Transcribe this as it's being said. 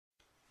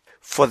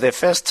For the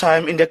first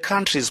time in the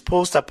country's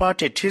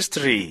post-apartheid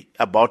history,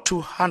 about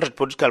 200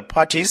 political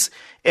parties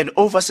and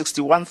over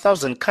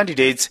 61,000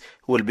 candidates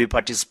will be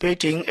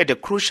participating at the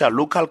crucial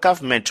local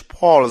government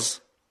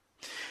polls.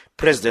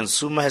 President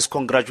Zuma has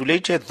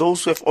congratulated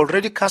those who have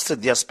already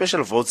casted their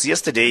special votes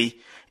yesterday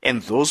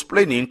and those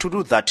planning to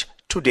do that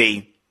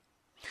today.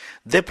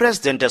 The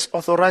president has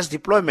authorized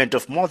deployment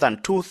of more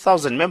than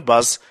 2,000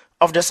 members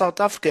of the South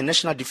African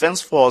National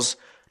Defence Force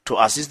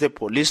to assist the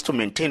police to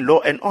maintain law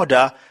and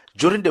order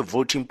during the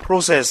voting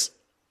process.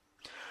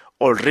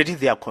 Already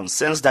there are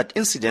concerns that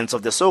incidents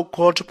of the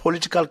so-called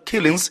political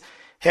killings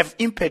have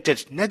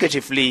impacted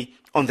negatively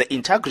on the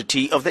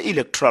integrity of the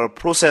electoral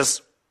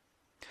process.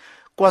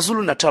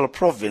 KwaZulu-Natal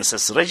province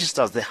has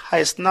registered the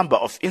highest number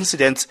of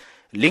incidents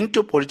linked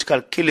to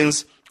political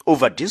killings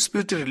over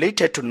disputes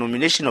related to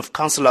nomination of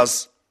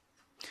councillors.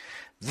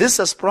 This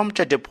has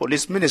prompted the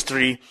police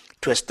ministry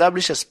to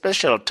establish a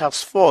special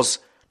task force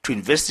to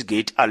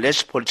investigate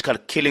alleged political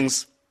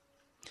killings.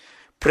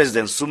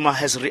 President Zuma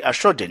has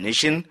reassured the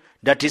nation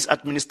that his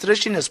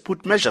administration has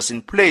put measures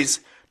in place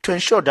to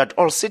ensure that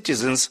all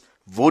citizens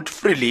vote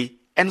freely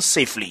and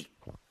safely.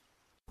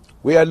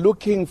 We are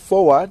looking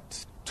forward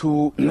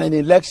to an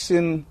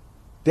election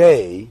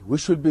day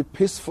which will be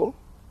peaceful,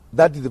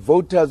 that the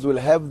voters will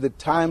have the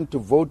time to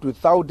vote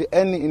without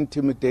any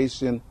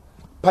intimidation,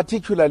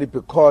 particularly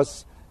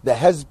because there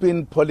has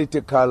been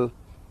political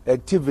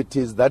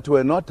activities that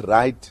were not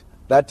right,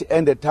 that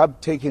ended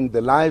up taking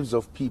the lives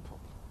of people.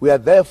 We are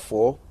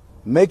therefore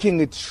making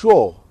it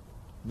sure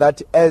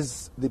that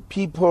as the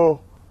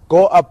people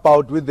go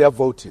about with their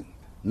voting,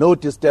 no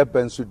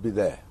disturbance should be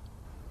there.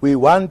 We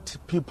want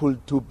people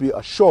to be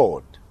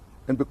assured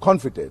and be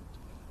confident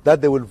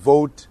that they will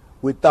vote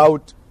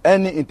without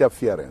any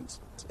interference.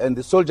 And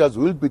the soldiers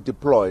will be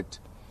deployed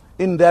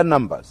in their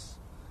numbers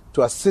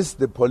to assist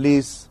the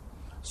police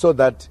so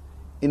that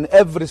in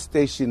every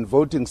station,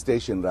 voting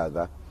station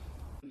rather,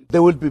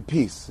 there will be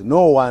peace.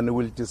 No one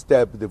will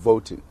disturb the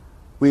voting.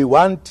 We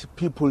want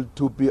people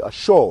to be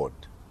assured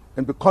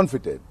and be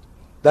confident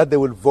that they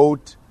will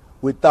vote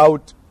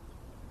without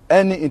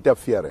any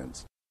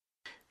interference.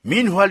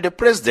 Meanwhile, the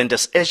president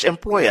has urged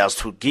employers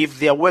to give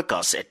their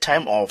workers a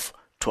time off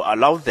to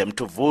allow them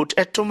to vote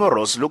at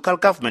tomorrow's local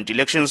government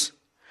elections.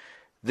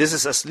 This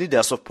is as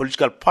leaders of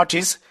political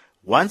parties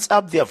winds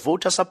up their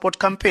voter support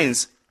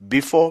campaigns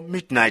before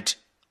midnight.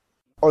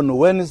 On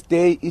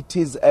Wednesday, it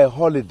is a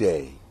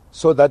holiday,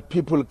 so that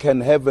people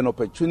can have an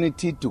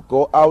opportunity to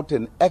go out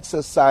and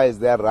exercise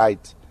their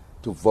right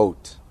to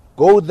vote.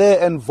 Go there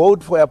and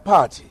vote for a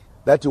party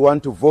that you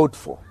want to vote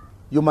for.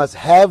 You must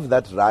have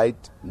that right.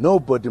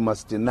 Nobody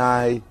must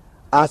deny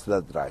us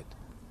that right.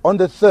 On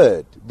the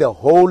 3rd, the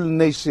whole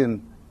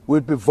nation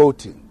will be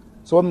voting.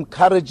 So I'm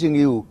encouraging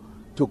you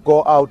to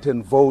go out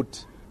and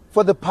vote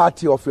for the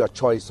party of your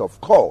choice, of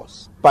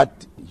course,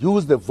 but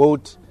use the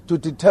vote to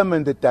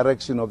determine the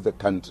direction of the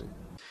country.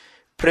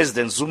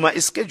 President Zuma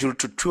is scheduled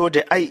to tour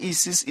the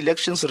IEC's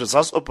Elections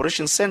Results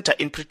Operations Center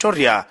in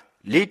Pretoria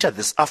later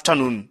this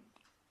afternoon.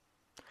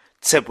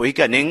 Tshepo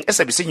Ikaneng,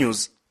 SABC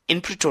News in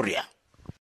Pretoria.